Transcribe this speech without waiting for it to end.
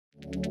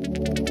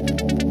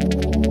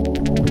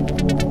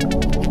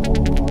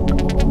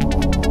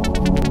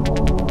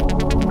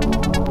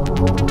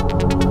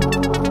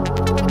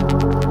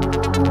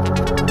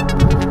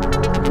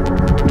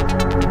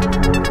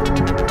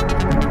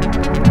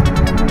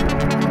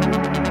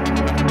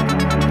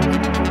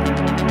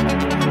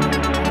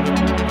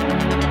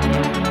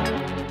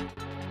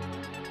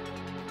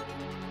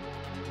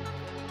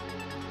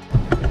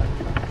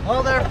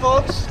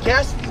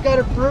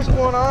our first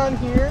one on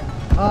here.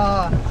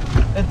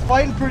 It's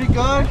fighting pretty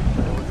good.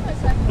 What's my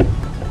second?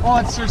 Oh,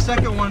 it's her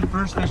second one.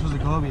 First fish was a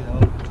goby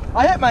though.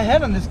 I hit my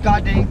head on this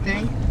goddamn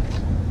thing.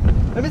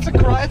 I mean, it's a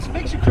cry. It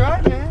makes you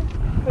cry, man.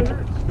 It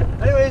hurts.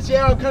 Anyways,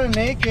 yeah, I'm kind of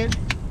naked,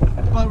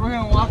 but we're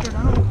gonna walk her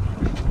down.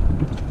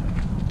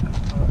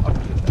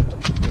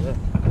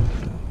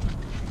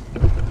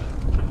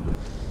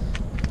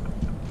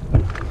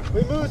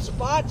 We moved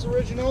spots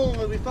original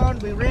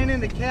and we ran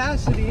into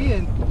Cassidy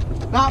and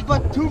not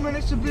but 2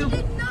 minutes to be. You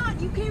did not.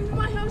 You came to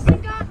my house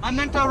and got. I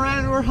meant I ran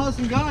into her house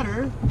and got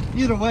her.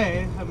 Either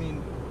way, I mean.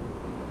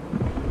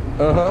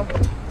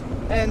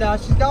 And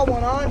she's got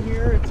one on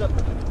here. It's a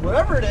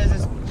whatever it is.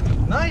 It's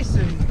nice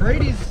and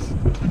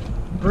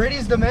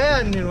Brady's the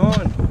man, you know.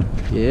 And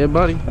Yeah,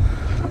 buddy.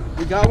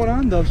 we got one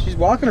on though. She's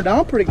walking her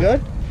down pretty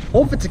good.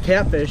 Hope it's a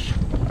catfish.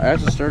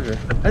 That's a sturgeon.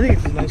 I think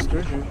it's a nice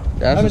sturgeon.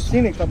 I haven't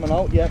seen it coming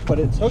out yet, but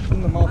it's hooked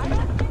in the mouth. I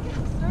don't think it's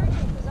a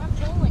sturgeon because I'm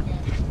trolling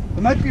it.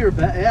 It might be her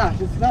bet. Yeah,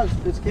 it's not.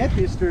 It can't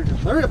be a sturgeon.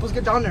 Hurry up, let's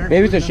get down there.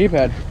 Maybe it's a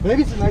sheephead.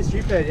 Maybe it's a nice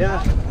sheephead.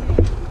 Yeah.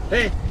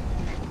 Hey,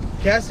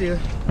 Cassie.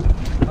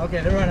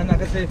 Okay, never mind. I'm not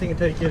gonna say anything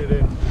until you get it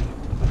in.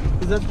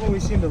 Because that's when we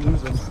seem to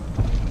lose them.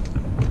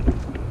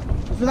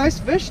 It's a nice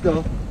fish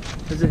though.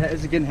 Is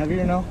it getting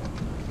heavier now?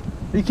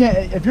 You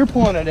can't. If you're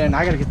pulling it in,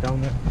 I gotta get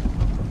down there.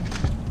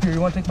 Here,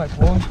 you want to take my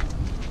pole?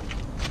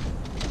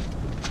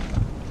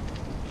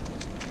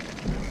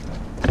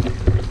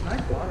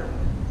 Nice water.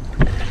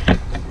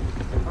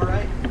 All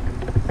right.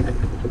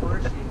 Where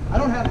is she? I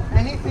don't have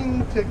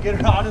anything to get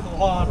her out of the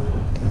water.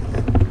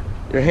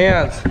 Your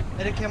hands.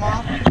 And it came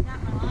off?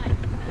 Snapped my line.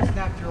 It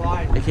snapped your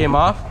line. It came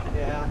off?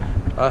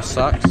 Yeah.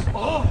 Sucks.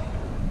 Oh!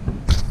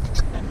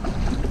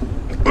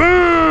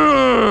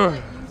 You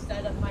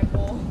set up my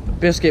bowl.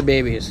 Biscuit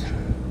babies.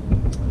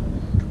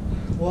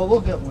 Well,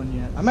 we'll get one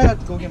yet. I might have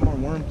to go get more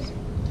worms.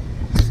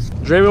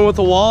 Draven with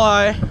a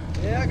walleye.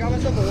 Yeah, I got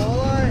myself a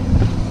walleye.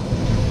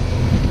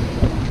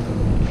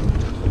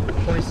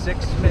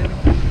 26 maybe.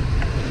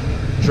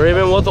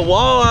 Draven with a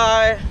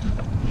walleye.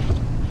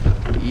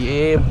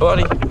 Yeah,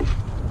 buddy.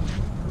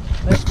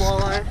 Nice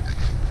walleye.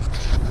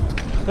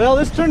 Well,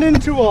 this turned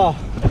into a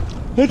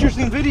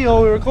interesting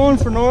video. We were going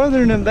for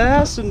northern and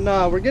bass, and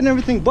we're getting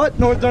everything but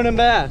northern and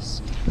bass.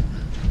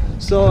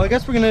 So I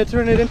guess we're gonna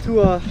turn it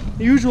into a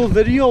usual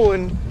video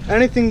and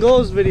anything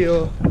goes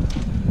video.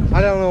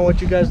 I don't know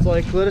what you guys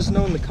like. Let us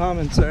know in the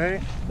comments, all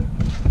right?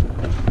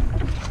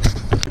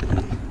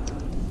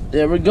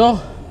 There we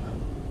go.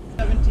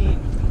 17.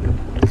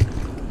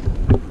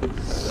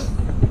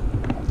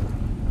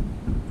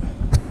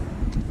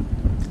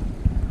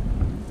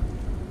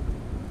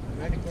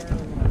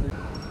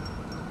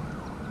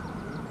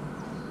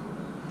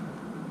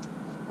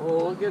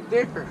 Oh, look at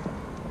there.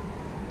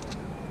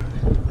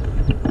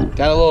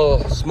 Got a little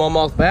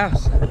smallmouth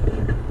bass.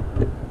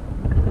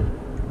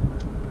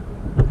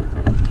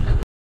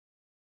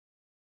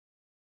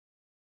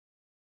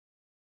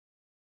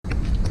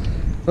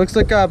 Looks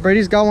like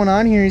Brady's got one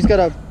on here. He's got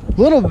a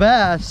little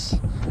bass.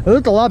 It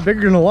looked a lot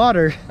bigger in the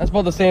water. That's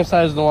about the same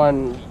size as the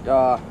one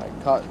I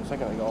caught a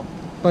second ago.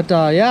 But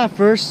yeah,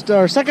 first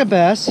or second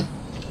bass.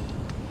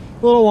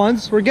 Little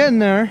ones. We're getting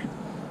there.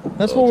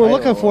 That's what we're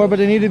looking for, but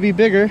they need to be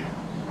bigger.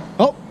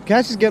 Oh,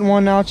 Cassie's getting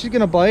one now. She's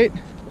gonna bite.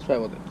 That's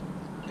right with it.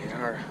 They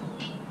are.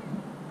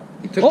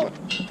 He took Oh, one.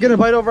 gonna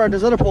bite over at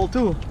this other pole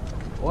too.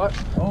 What?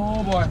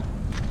 Oh boy.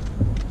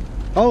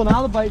 Oh,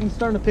 now the biting's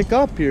starting to pick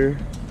up here.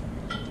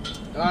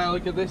 Alright,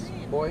 look at this,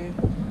 boy.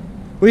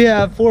 We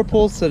have 4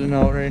 poles sitting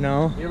out right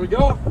now. Here we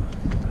go.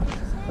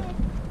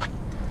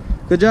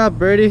 Good job,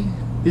 Brady.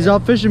 He's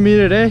out fishing me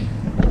today.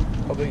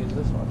 How big is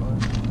this one?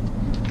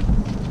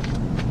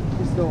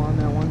 He's still on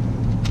that one.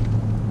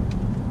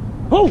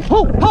 Oh,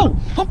 oh, oh,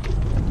 oh.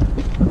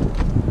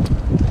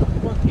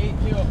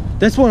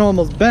 This one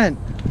almost bent.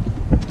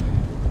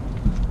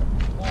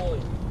 Holy.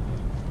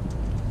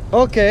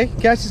 Okay,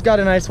 Cassie's got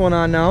a nice one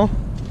on now.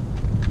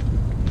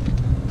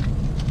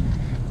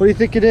 What do you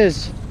think it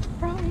is?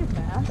 Probably a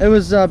bass. It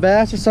was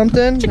bass or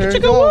something. Chicka, There we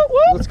chicka, go. whoop,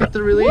 whoop. Let's get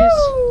the release.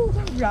 Woo!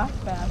 Rock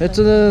bass. It's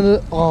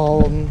a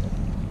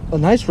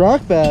nice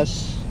rock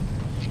bass.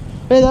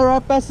 Hey, that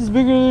rock bass is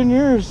bigger than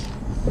yours.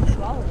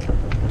 Swallow it.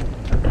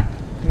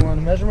 You want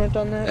a measurement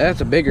on that?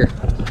 That's a bigger.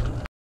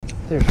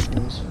 There she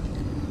goes.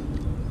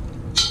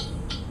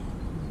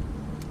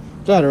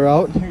 Got her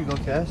out. Here you go,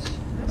 Cass.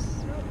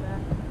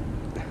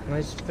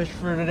 Nice fish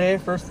for today.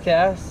 First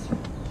cast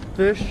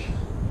fish.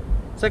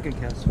 Second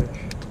cast fish.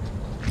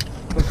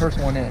 The first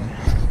one in.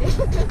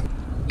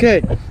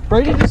 Okay,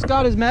 Brady just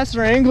got his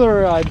master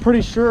angler, I'm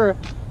pretty sure.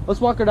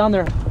 Let's walk her down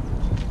there.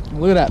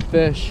 Look at that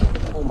fish.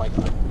 Oh my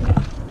god.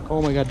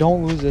 Oh my god,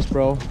 don't lose this,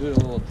 bro. Do a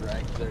little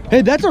drag. There you go.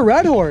 Hey, that's a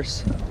red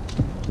horse.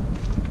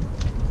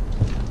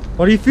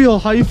 What do you feel?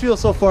 How you feel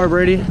so far,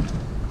 Brady?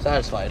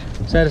 Satisfied.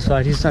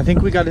 Satisfied. I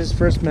think we got his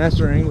first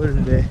master angler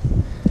today.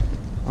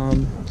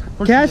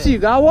 Cassie, you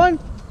got one?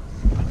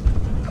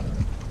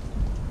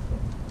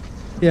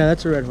 Yeah,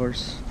 that's a red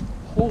horse.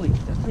 Holy,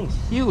 that thing's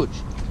huge.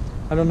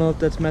 I don't know if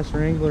that's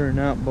master angler or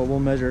not, but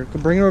we'll measure.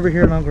 Bring her over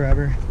here and I'll grab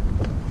her.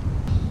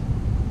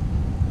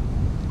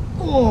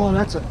 Oh,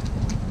 that's a.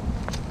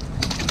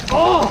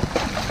 Oh!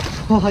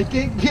 Oh, I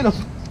can't get him.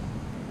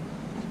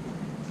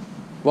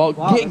 Well,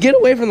 Wow. get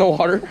away from the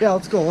water. Yeah,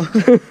 let's go.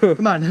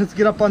 Come on, let's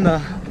get up on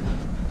the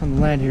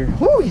land here.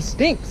 Whoo, he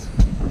stinks.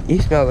 He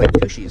smells like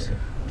tushies.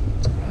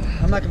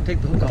 I'm not gonna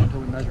take the hook off until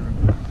we measure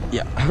him.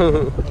 Yeah.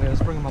 Okay,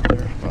 let's bring him up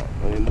there.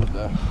 Let me move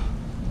that.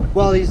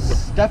 Well,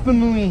 he's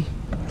definitely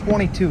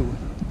 22.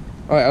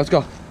 All right, let's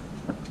go.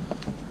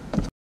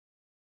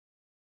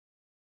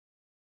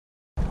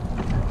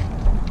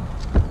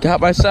 Got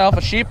myself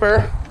a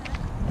sheeper.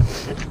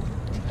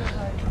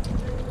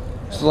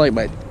 This is like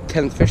my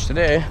 10th fish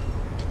today.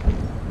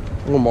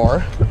 A little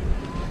more.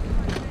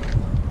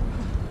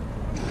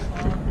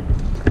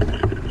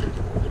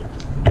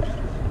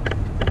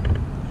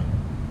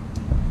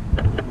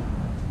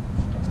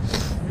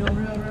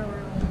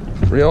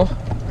 Real?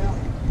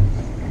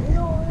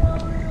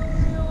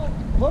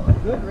 Look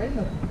good right in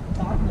the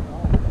top of the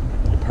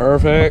ball.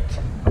 Perfect.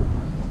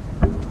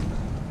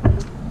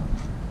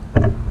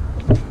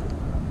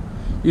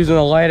 Using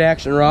a light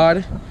action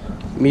rod,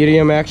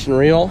 medium action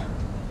reel,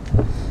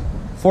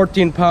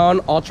 14-pound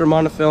ultra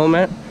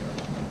monofilament.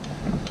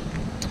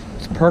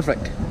 It's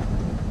perfect.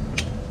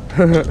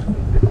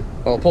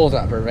 Well, the pull's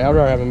not perfect. I'd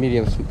rather have a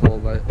medium pull,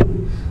 but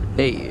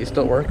hey, it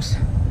still works.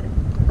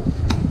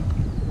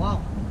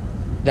 Wow.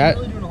 That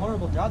You're really doing a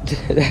horrible job.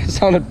 that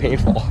sounded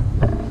painful.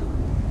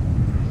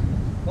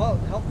 Well,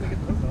 it helped me get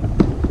the hook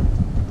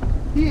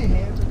up. He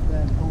hands it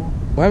that pull.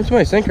 What happened to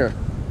my sinker?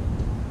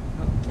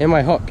 And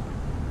my hook?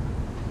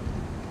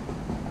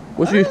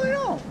 I don't really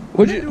know.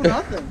 What'd We you didn't do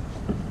nothing.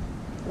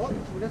 Well,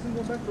 we doesn't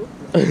go back to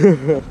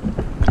hook.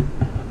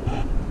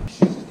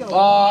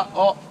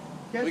 Oh,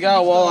 we got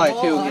a walleye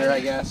too here, I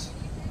guess.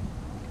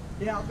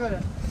 Yeah, I'll get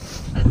it.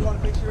 You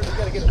want to make sure we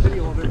gotta get a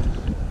video of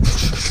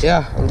it.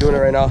 Yeah, I'm doing it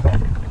right now.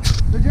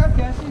 Good job,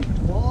 Cassie.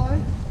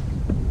 Walleye.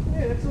 Yeah,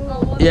 it's a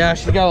little. Yeah,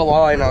 she got a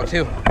walleye now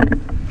too.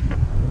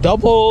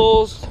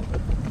 Doubles.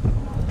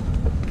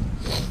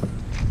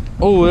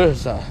 Oh,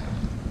 there's a.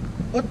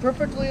 Look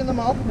perfectly in the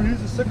mouth. We're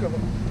using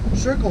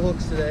circle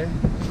hooks today.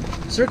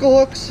 Circle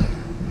hooks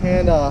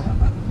and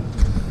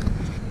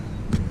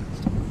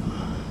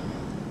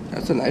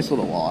That's a nice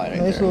little walleye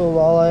right nice there. little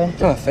walleye.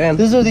 Not a fan.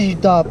 These are the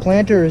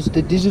planters.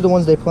 These are the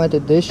ones they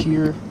planted this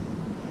year,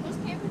 Those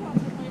camper dogs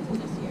are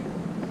planted this year.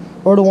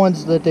 or the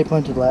ones that they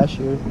planted last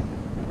year. The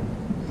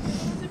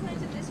ones that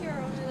planted this year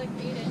are only like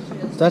 8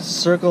 inches. That's a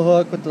circle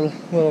hook with the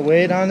little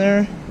weight on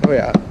there. Oh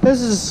yeah.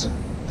 This is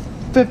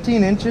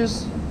 15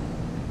 inches.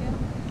 Yeah.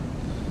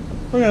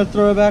 We're gonna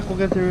throw it back. We'll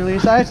get the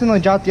release. I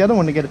accidentally dropped the other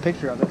one to get a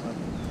picture of it.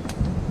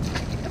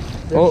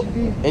 There Oh, should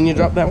be. and you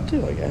dropped that one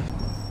too, I guess.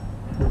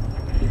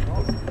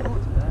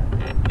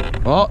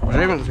 Oh,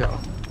 Raven's got one.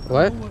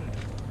 What?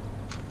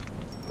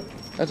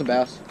 That's a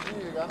bass.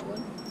 Yeah, you got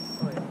one?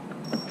 Oh, yeah.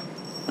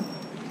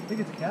 I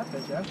think it's a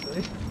catfish,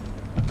 actually.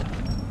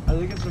 I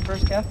think it's the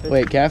first catfish.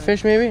 Wait,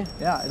 catfish maybe?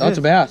 Yeah, That's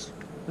a bass.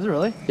 Is it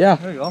really? Yeah,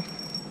 There you go.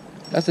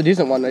 that's a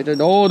decent one right there.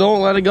 Oh, don't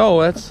let it go.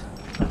 That's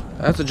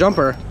a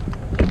jumper.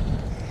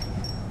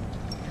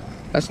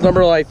 That's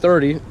number like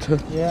 30.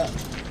 Yeah.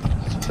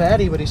 It's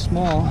fatty, but he's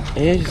small.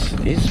 He's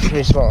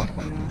pretty small.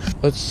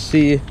 Let's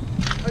see.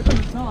 I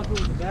couldn't smell if it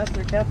was a bass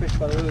or a catfish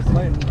by the way it was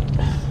fighting.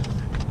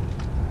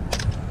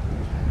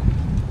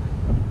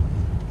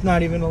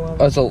 Not even 11.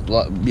 That's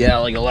yeah,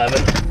 like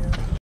 11.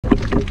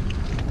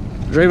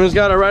 Draven's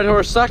got a red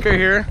horse sucker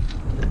here.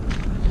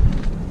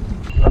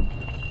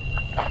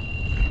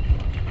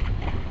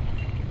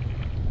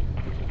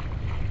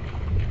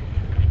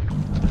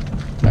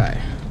 Alright.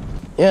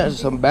 Yeah, there's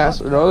some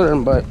bass in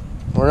northern, but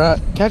we're not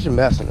catching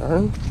bass in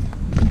northern.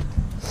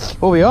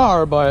 Well, we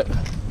are, but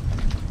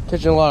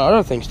catching a lot of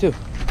other things too.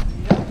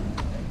 I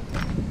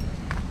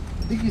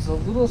think he's a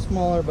little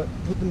smaller, but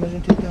put the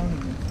measuring tape down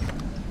again.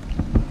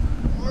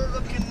 We're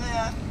looking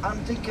at, I'm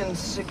thinking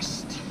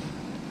 16,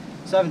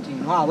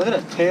 17. Wow, look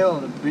at the tail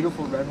of the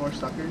beautiful red horse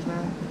suckers,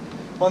 man.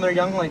 When they're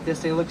young like this,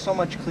 they look so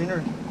much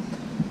cleaner.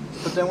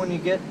 But then when you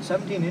get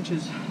 17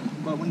 inches,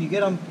 but when you get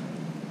them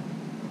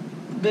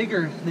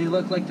bigger, they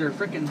look like they're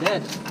freaking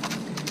dead.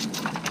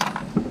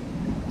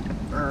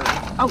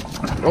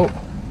 Oh,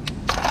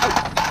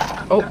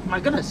 Oh, my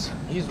goodness.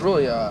 he's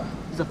really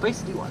He's a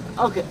feisty one.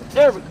 Okay,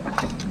 there we go.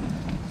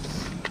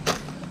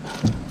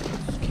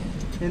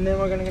 And then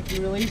we're gonna get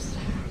you released.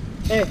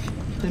 Hey,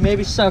 they may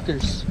be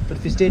suckers, but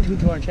if you stay tuned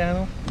to our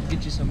channel, we'll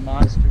get you some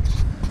monsters.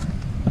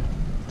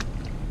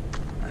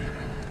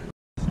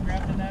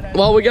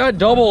 well, we got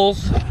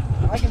doubles.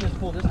 I can just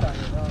pull this down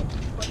here.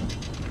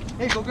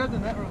 Hey, go grab the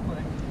net real quick.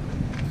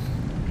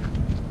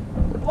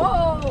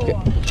 Whoa! Okay.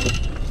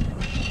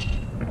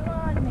 Come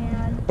on,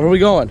 man. Where are we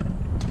going?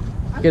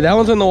 Okay, that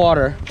one's in the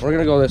water. We're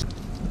gonna go this.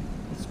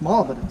 It's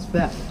small, but it's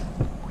fat.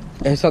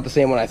 It's not the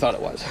same one I thought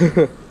it was.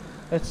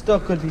 It still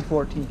could be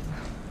 14.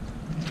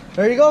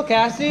 There you go,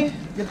 Cassie.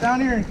 Get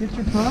down here and get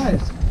your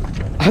prize.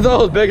 I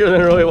thought it was bigger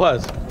than it really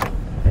was.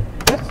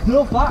 That's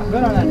still fought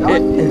good on that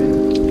dog.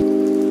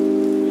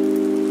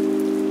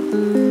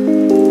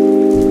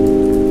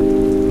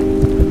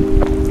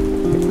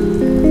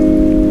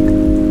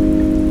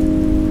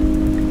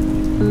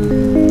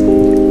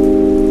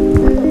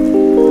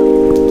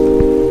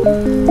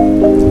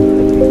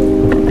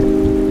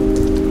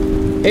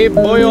 Hey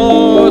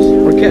boyos,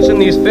 we're catching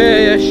these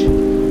fish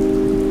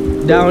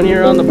down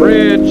here on the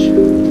bridge.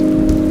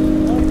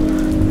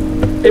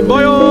 Hey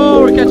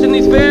boyo, we're catching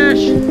these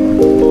fish.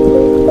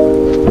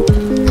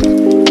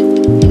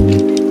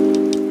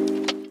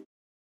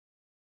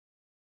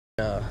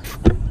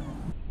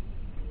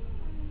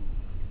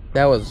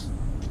 That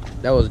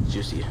was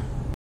juicy.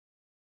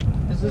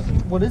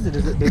 What is it?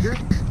 Is it bigger?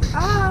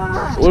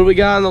 Ah! What do we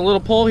got on the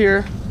little pole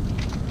here?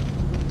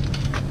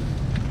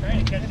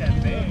 Trying to catch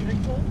that bait.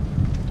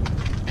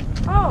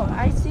 Oh,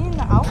 I seen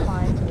the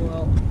outline.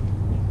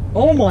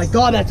 Oh my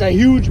god, that's a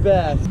huge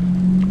bass.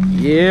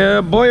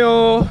 Yeah,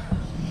 boyo.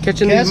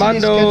 Catching these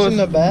Cassidy's mondos. catching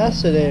the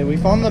bass today. We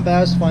found the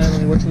bass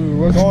finally, which we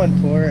were going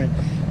for, and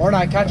we're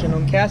not catching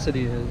them.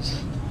 Cassidy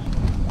is.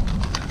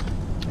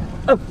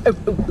 Oh.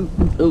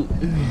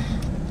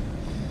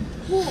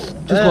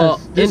 Just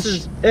about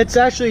it's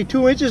actually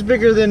 2 inches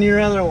bigger than your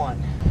other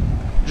one.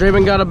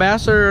 Draven got a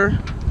bass or?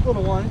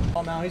 Little one.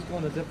 Oh, now he's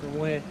going a different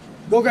way.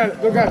 Go grab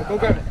it, go grab it, go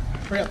grab it.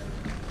 Hurry up.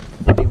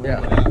 Yeah.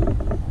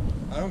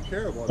 I don't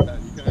care about that.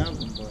 You can have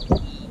them,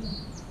 but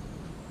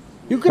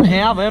You can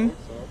have him.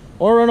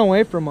 Or run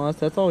away from us.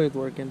 That's always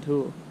working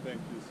too. thank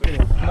you.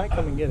 So I might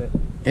come and get it.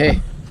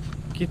 Hey.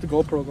 Keep the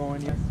GoPro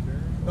going, yeah.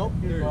 Nope,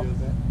 there he is.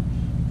 Here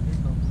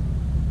Go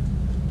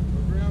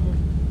grab him.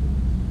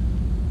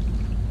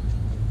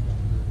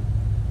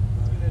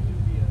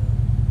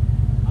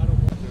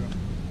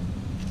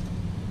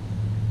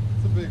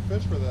 It's a big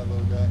fish for that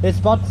little guy. It's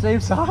about the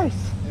same size.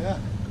 Yeah.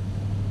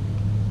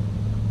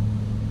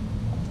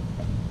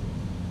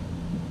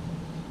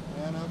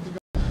 Man, I think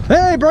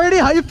Hey Brady,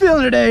 how you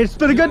feeling today? It's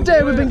been a good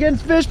day. We've been getting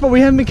fish, but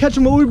we haven't been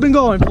catching what we've been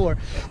going for.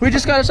 We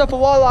just got ourselves a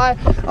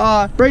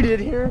walleye. Brady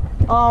did here.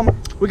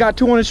 We got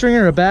 2-1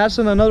 stringer, a bass,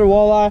 and another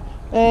walleye.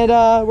 And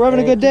we're having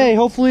a good day.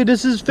 Hopefully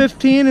this is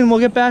 15 and we'll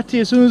get back to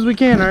you as soon as we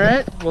can, all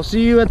right? We'll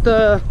see you at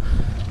the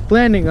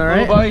landing, all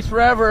right? Little buddies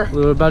forever.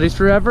 Little buddies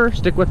forever.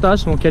 Stick with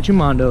us and we'll catch you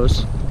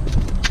mondos.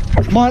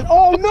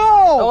 Oh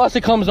no! Unless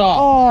it comes off.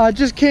 Oh, it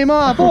just came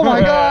off. Oh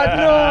my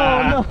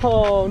god,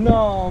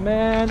 no,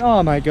 man.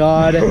 Oh my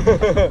god.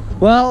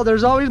 Well,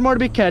 there's always more to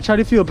be catch. How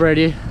do you feel,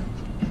 Brady?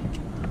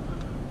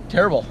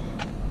 Terrible.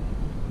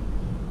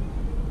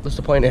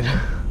 Disappointed.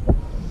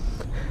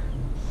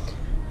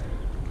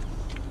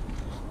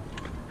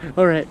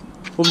 All right,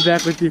 we'll be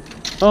back with you.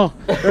 Oh,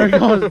 there it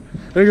goes.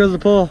 There goes the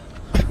pole.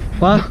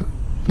 Well,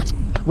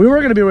 we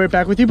were gonna be right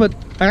back with you, but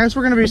I guess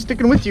we're gonna be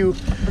sticking with you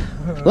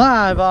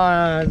live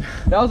on.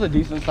 That was a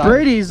decent size.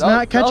 Brady's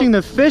not catching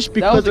the fish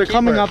because they're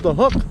coming keeper. off the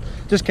hook.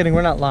 Just kidding,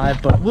 we're not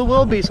live, but we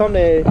will be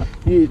someday.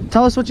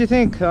 Tell us what you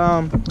think.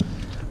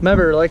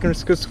 Remember, like and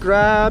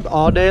subscribe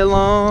all day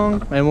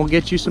long, and we'll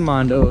get you some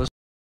mondos.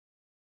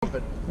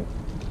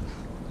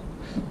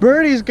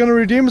 Brady's gonna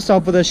redeem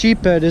himself with a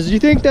sheep head. Do you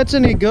think that's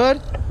any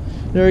good?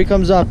 There he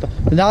comes up.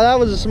 Now that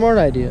was a smart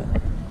idea.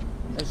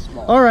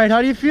 All right,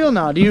 how do you feel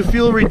now? Do you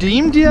feel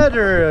redeemed yet,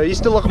 or are you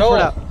still looking for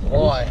that?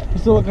 Walleye. You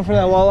still looking for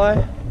that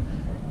walleye?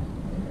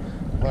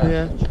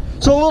 Yeah.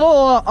 So a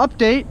little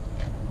update.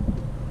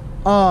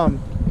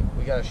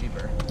 We got a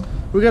sheeper.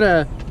 We got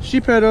a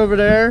sheephead over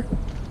there.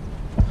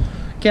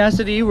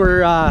 Cassidy,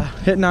 we're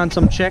hitting on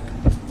some chick.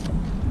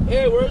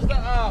 Hey, where's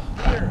the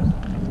feeders?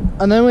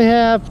 And then we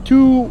have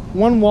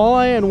one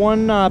walleye and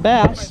one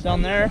bass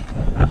down there.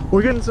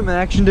 We're getting some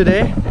action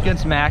today. Getting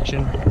some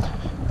action.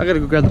 I gotta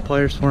go grab the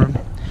pliers for him.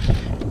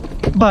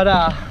 But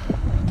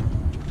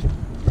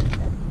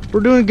we're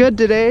doing good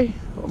today.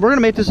 We're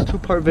gonna make this a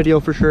 2-part video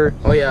for sure.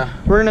 Oh yeah.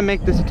 We're gonna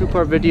make this a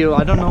 2-part video.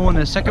 I don't know when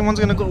the second one's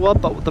gonna go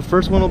up, but the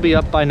first one will be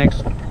up by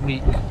next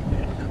week.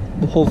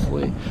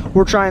 Hopefully.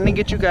 We're trying to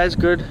get you guys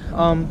good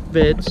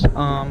vids.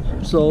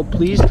 So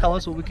please tell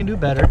us what we can do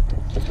better.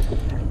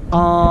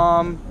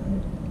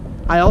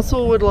 I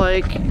also would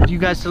like you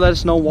guys to let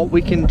us know what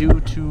we can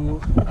do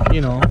to,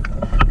 you know,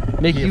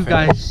 make you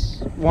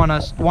guys want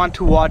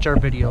to watch our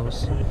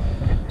videos.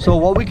 So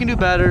what we can do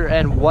better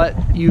and what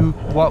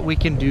we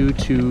can do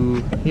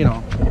to, you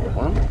know,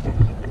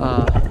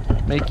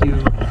 make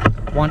you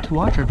want to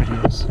watch our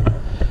videos.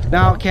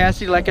 Now,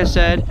 Cassie, like I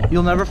said,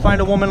 you'll never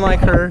find a woman like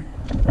her.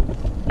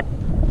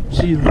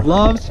 She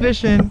loves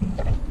fishing.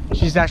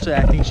 She's actually,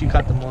 I think she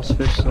caught the most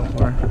fish so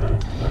far.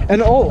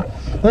 And oh,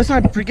 let's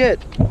not forget,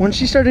 when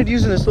she started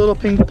using this little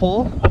pink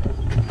pole,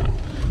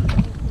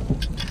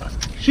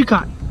 she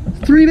caught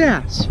 3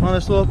 bass on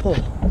this little pole.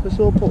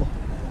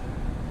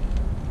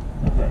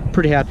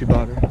 Pretty happy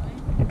about her.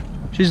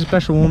 She's a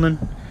special woman.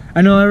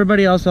 I know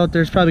everybody else out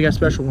there's probably got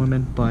special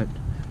women, but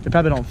they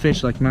probably don't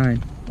fish like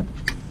mine.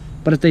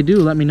 But if they do,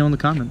 let me know in the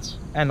comments.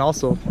 And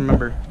also,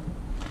 remember,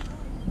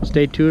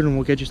 stay tuned and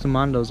we'll get you some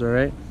mondos,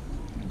 alright?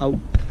 Out.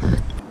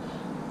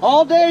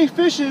 All day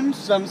fishing,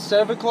 some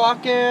 7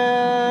 o'clock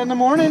in the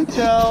morning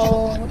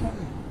till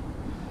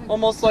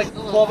almost like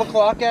 12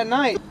 o'clock at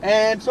night.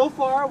 And so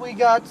far we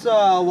got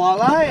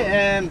walleye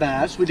and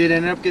bass. We did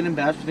end up getting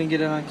bass, we didn't get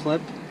it on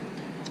clip.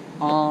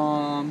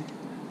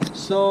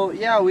 So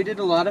yeah, we did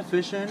a lot of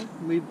fishing.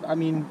 I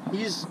mean,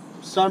 he's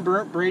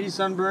sunburnt, Brady's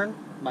sunburned,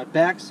 my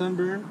back's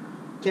sunburned.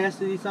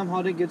 Cassidy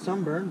somehow didn't get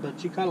sunburned, but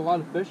she caught a lot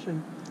of fish,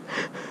 and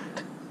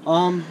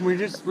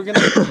we're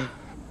gonna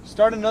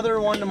start another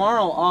one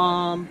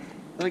tomorrow.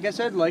 Like I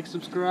said, like,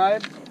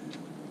 subscribe,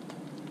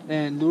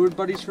 and Lured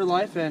Buddies for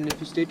life. And if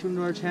you stay tuned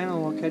to our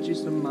channel, we'll catch you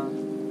some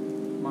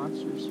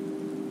monsters.